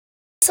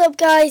What's up,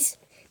 guys?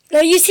 Now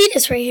you see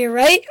this right here,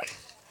 right?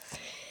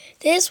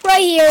 This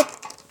right here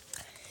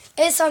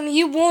is something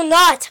you will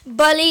not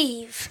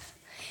believe.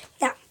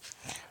 Now,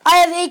 I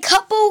have a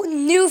couple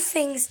new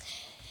things.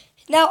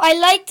 Now, I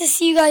like to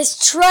see you guys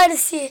try to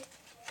see it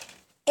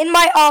in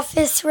my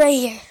office right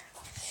here.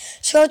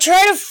 So I'll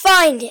try to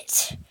find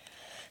it.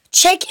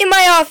 Check in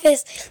my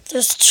office.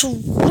 There's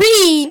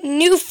 3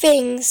 new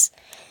things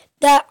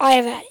that I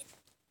have added.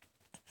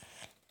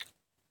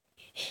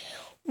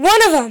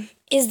 One of them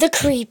is the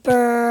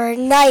creeper.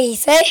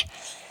 Nice, eh?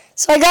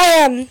 So I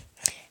got him.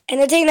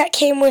 And the thing that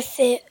came with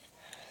it,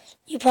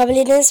 you probably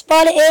didn't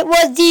spot it, it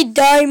was the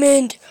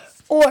diamond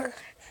ore.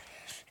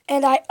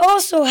 And I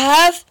also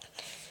have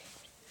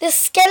the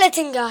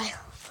skeleton guy.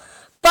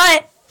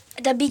 But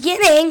at the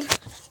beginning,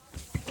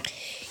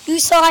 you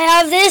saw I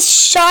have this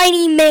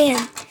shiny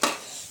man.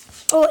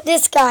 Oh,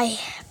 this guy.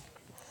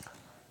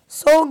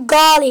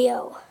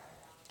 Solgaleo.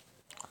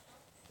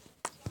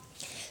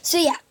 So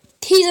yeah,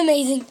 he's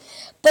amazing.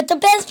 But the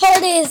best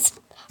part is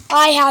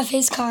I have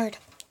his card.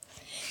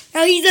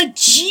 Now he's a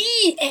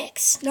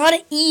GX, not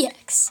an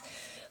EX.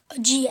 A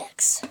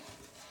GX.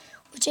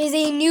 Which is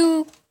a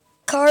new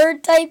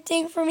card type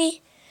thing for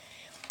me.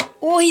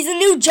 Well, he's a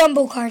new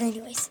jumbo card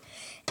anyways.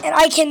 And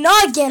I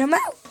cannot get him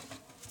out.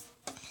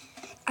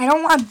 I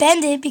don't want to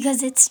bend it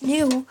because it's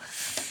new.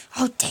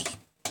 Oh, dang it.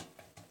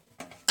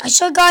 I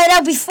should have got it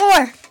out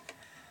before.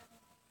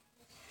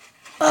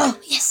 Oh,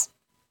 yes.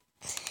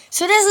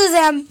 So this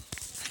is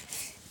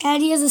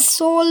and he has a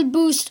soul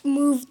boost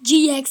move,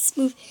 GX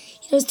move.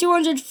 He does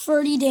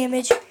 230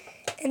 damage.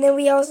 And then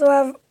we also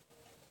have,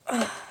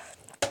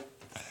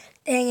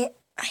 dang it,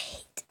 I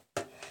hate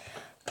it.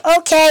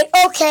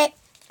 Okay.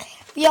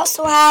 We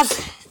also have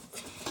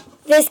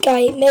this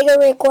guy, Mega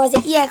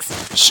Rayquaza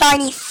EX,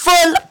 shiny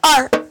full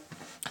art.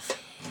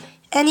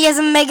 And he has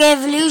a Mega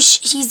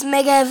Evolution, he's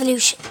Mega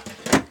Evolution.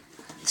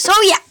 So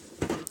yeah,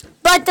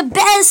 but the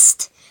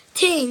best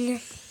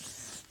thing,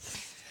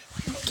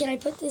 can I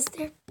put this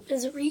there?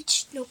 Does it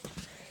reach? Nope.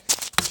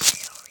 It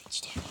don't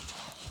reach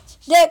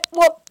there.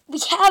 Well, we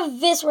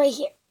have this right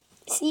here.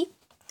 See?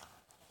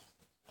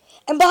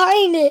 And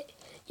behind it,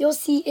 you'll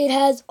see it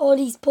has all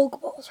these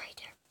Pokeballs right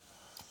there.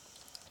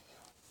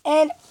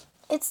 And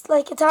it's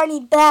like a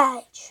tiny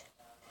badge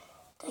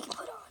that I can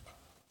put on.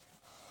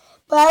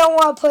 But I don't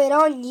want to put it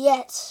on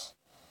yet.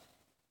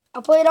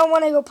 I'll put it on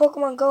when I go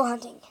Pokemon Go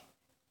hunting.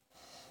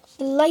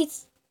 The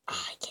lights,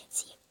 I can't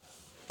see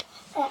it.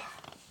 There.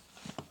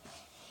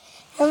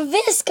 And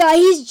this guy,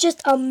 he's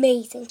just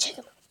amazing. Check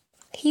him out.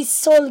 He's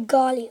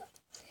Solgaleo.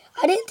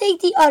 I didn't take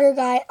the other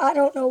guy. I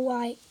don't know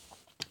why.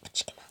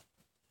 Check him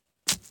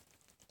out.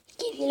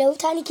 Give you a little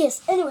tiny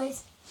kiss.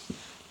 Anyways.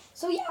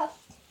 So yeah.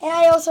 And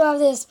I also have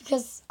this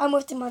because I'm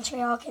with the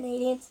Montreal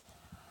Canadiens.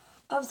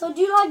 So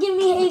do not give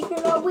me hate if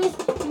you're not with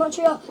the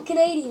Montreal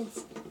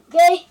Canadiens.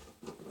 Okay?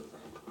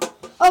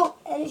 Oh,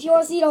 and if you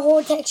want to see the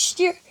whole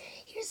texture,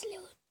 here's a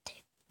little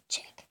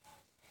check.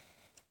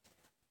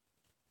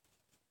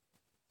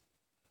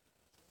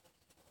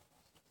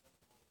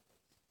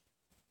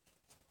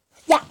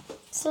 Yeah,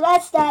 so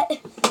that's that.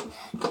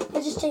 I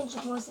just changed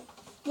the voice.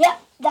 Yeah,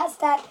 that's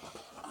that.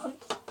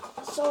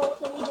 So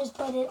let me just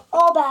put it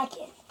all back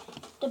in.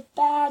 The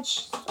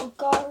badge,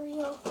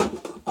 Solgaleo,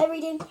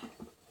 everything.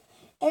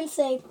 And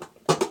say,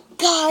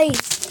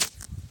 guys,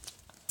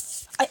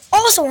 I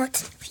also want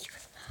to tell you,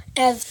 I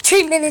have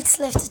 3 minutes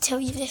left to tell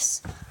you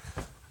this.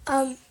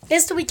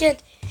 It's the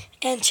weekend,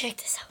 and check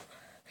this out.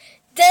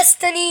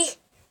 Destiny,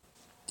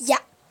 yeah.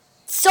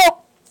 So,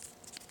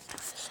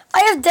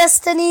 I have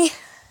Destiny,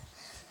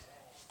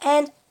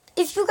 and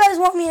if you guys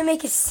want me to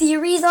make a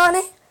series on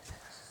it,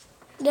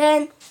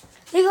 then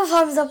leave a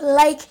thumbs up,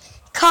 like,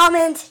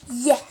 comment,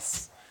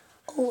 yes.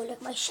 Oh, look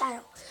at my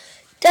shadow.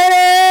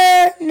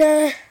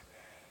 Da-da-da.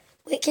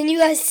 Wait, can you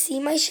guys see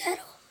my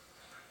shadow?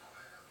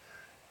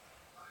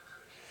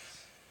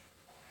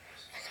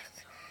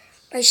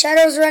 My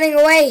shadow's running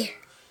away.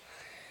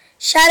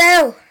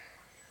 Shadow.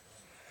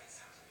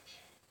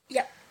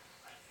 Yep.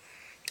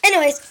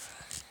 Anyways,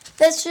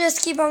 let's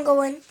just keep on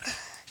going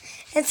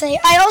and say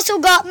I also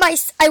got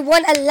I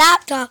won a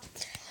laptop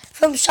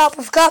from Shop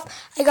of Cup.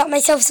 I got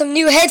myself some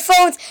new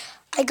headphones.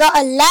 I got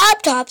a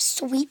laptop,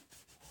 sweet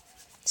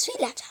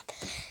laptop.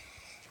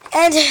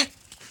 And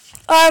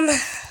I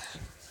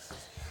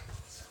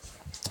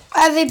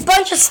have a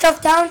bunch of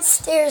stuff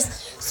downstairs.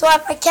 So I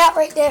have my cat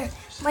right there.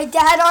 My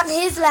dad on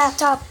his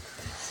laptop.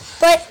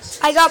 But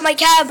I got my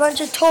cat a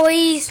bunch of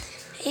toys.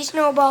 A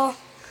snowball.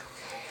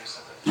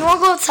 You want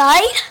to go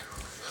outside?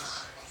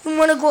 You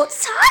want to go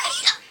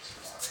outside?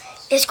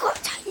 Let's go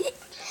outside.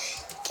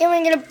 Okay,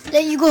 we're going to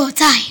let you go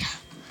outside.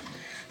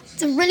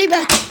 It's really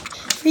bad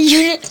for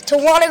you to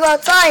want to go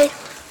outside.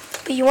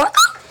 But you want to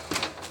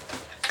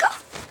go? Go.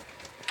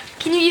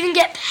 Can you even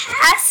get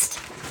past?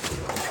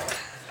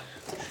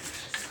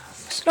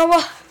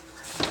 Snowball.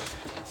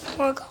 I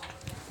want to go.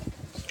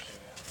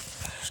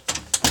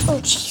 Oh,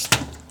 jeez.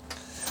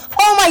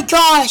 Oh, my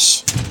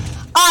gosh.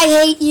 I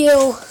hate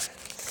you.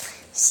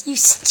 You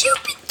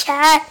stupid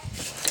cat.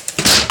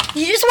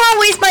 You just want to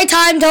waste my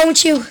time,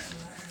 don't you?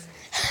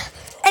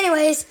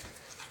 Anyways,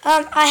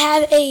 I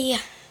have a...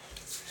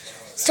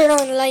 Let's turn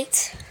on the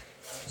lights.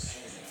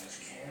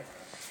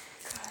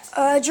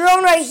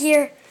 Drone right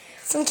here.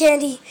 Some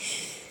candy.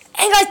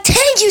 And guys,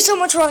 thank you so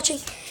much for watching.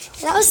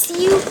 And I'll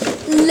see you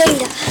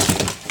later.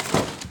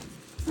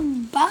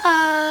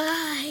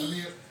 Bye.